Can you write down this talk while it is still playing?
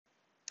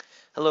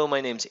Hello,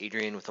 my name's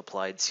Adrian with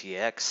Applied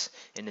CX,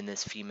 and in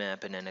this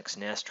Femap and NX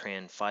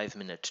Nastran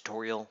 5-minute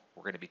tutorial,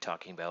 we're going to be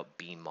talking about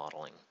beam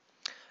modeling.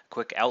 A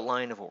quick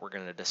outline of what we're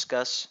going to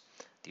discuss: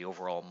 the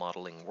overall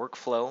modeling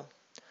workflow,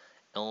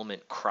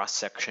 element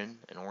cross-section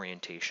and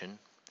orientation,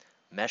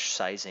 mesh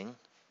sizing,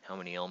 how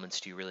many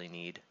elements do you really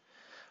need,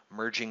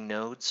 merging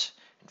nodes,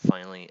 and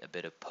finally a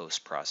bit of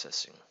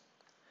post-processing.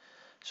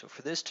 So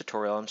for this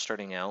tutorial, I'm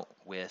starting out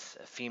with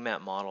a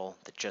Femap model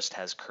that just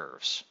has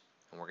curves,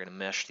 and we're going to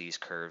mesh these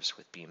curves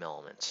with beam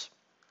elements.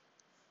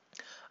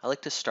 I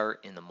like to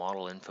start in the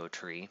model info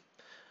tree,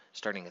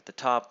 starting at the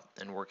top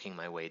and working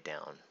my way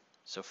down.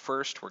 So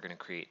first we're going to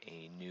create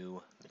a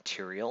new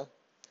material,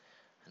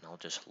 and I'll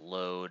just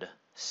load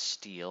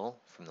steel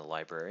from the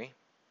library.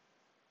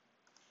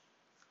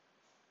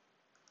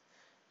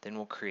 Then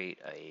we'll create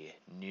a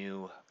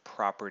new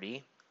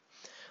property.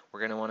 We're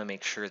going to want to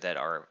make sure that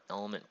our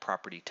element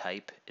property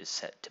type is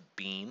set to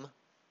beam.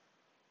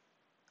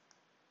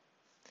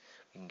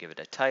 We can give it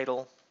a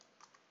title,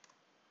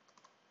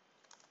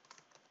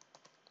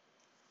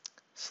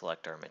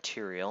 select our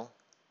material,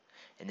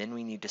 and then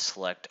we need to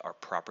select our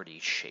property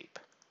shape.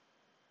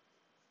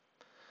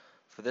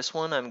 For this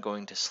one, I'm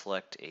going to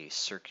select a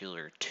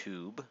circular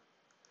tube,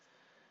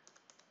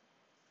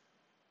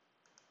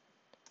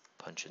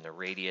 punch in the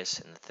radius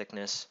and the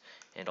thickness,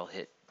 and I'll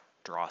hit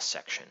draw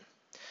section.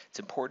 It's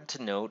important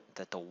to note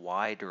that the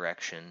Y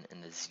direction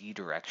and the Z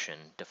direction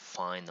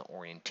define the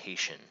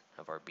orientation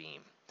of our beam.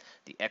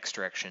 The X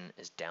direction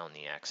is down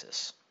the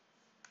axis.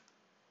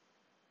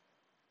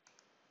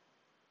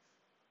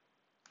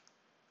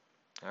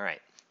 All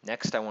right,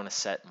 next I want to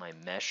set my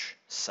mesh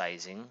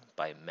sizing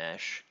by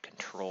mesh,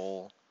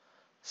 control,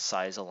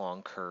 size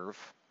along curve.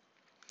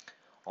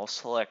 I'll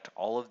select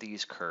all of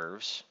these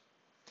curves,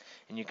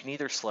 and you can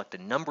either select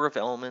a number of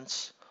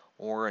elements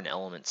or an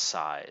element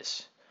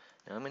size.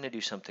 Now I'm going to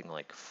do something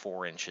like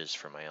 4 inches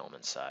for my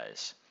element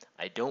size.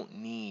 I don't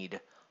need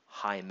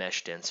high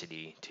mesh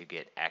density to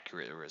get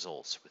accurate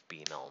results with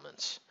beam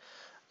elements.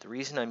 The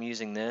reason I'm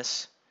using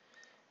this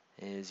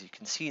is you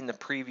can see in the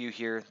preview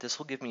here, this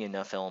will give me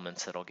enough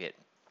elements that I'll get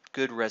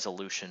good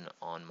resolution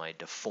on my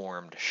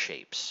deformed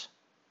shapes.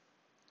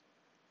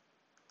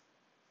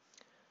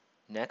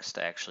 Next,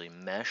 I actually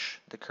mesh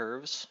the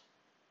curves.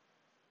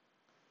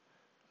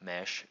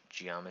 Mesh,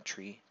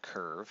 geometry,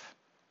 curve.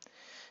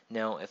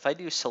 Now, if I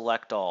do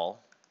select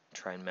all,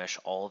 try and mesh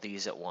all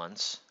these at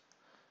once,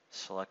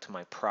 select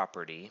my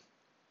property,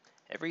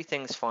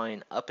 everything's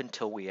fine up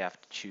until we have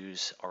to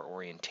choose our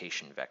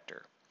orientation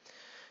vector.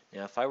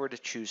 Now, if I were to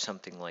choose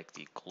something like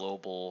the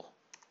global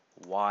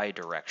Y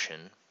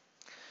direction,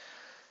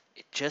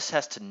 it just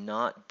has to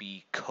not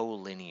be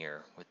collinear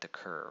with the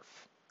curve.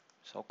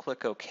 So I'll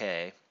click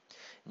OK,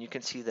 and you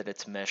can see that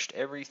it's meshed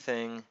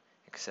everything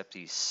except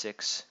these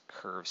 6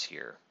 curves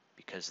here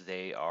because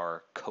they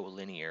are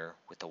collinear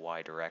with the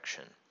Y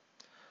direction.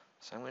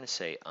 So I'm going to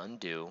say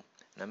undo,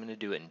 and I'm going to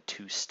do it in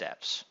 2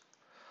 steps.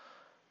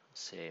 I'll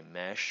say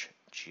mesh,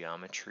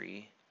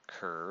 geometry,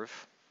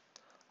 curve.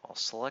 I'll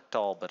select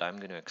all, but I'm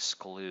going to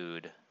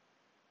exclude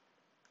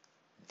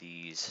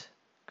these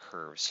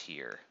curves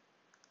here.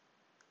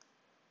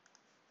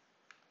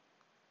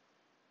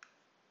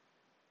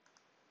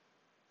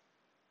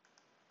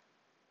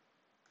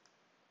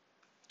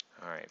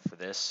 All right, for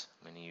this,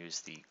 I'm going to use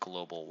the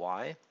global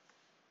Y,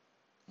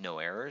 no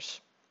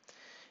errors.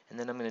 And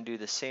then I'm going to do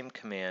the same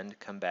command,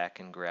 come back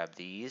and grab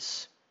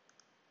these.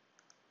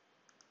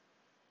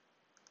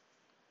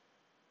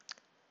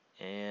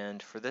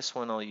 And for this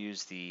one, I'll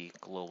use the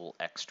global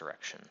X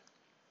direction.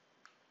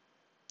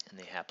 And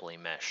they happily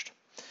meshed.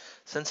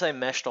 Since I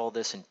meshed all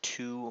this in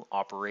 2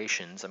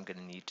 operations, I'm going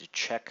to need to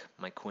check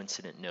my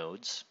coincident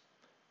nodes.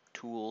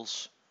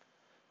 Tools,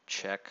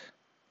 check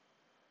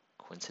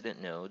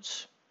coincident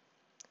nodes.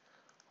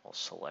 I'll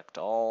select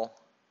all.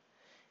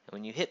 And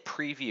when you hit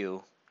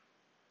preview,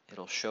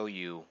 it'll show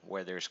you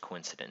where there's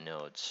coincident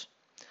nodes.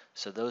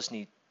 So those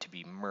need to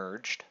be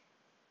merged.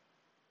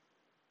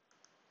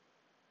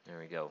 There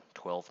we go,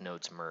 12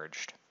 nodes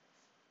merged.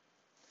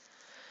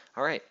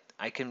 All right,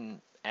 I can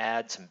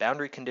add some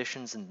boundary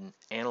conditions and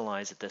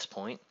analyze at this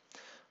point.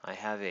 I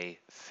have a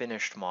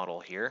finished model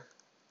here.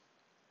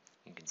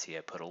 You can see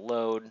I put a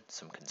load,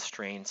 some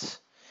constraints,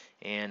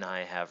 and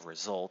I have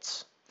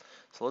results.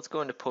 So let's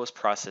go into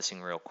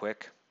post-processing real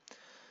quick.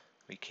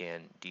 We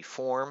can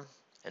deform,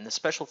 and the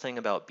special thing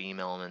about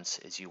beam elements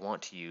is you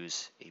want to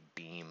use a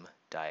beam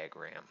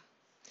diagram.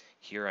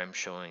 Here I'm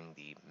showing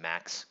the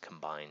max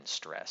combined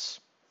stress.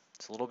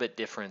 It's a little bit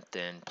different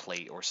than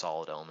plate or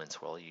solid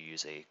elements where you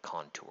use a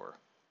contour.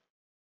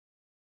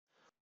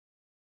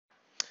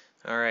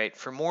 All right,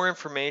 for more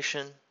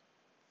information,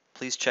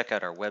 please check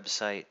out our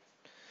website.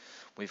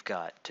 We've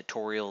got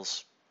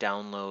tutorials,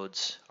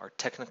 downloads. Our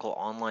technical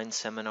online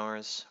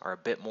seminars are a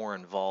bit more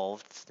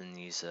involved than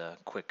these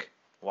quick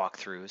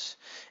walkthroughs,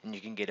 and you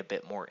can get a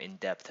bit more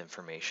in-depth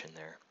information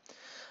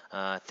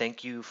there.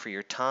 Thank you for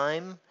your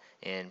time,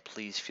 and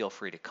please feel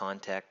free to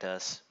contact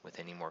us with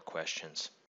any more questions.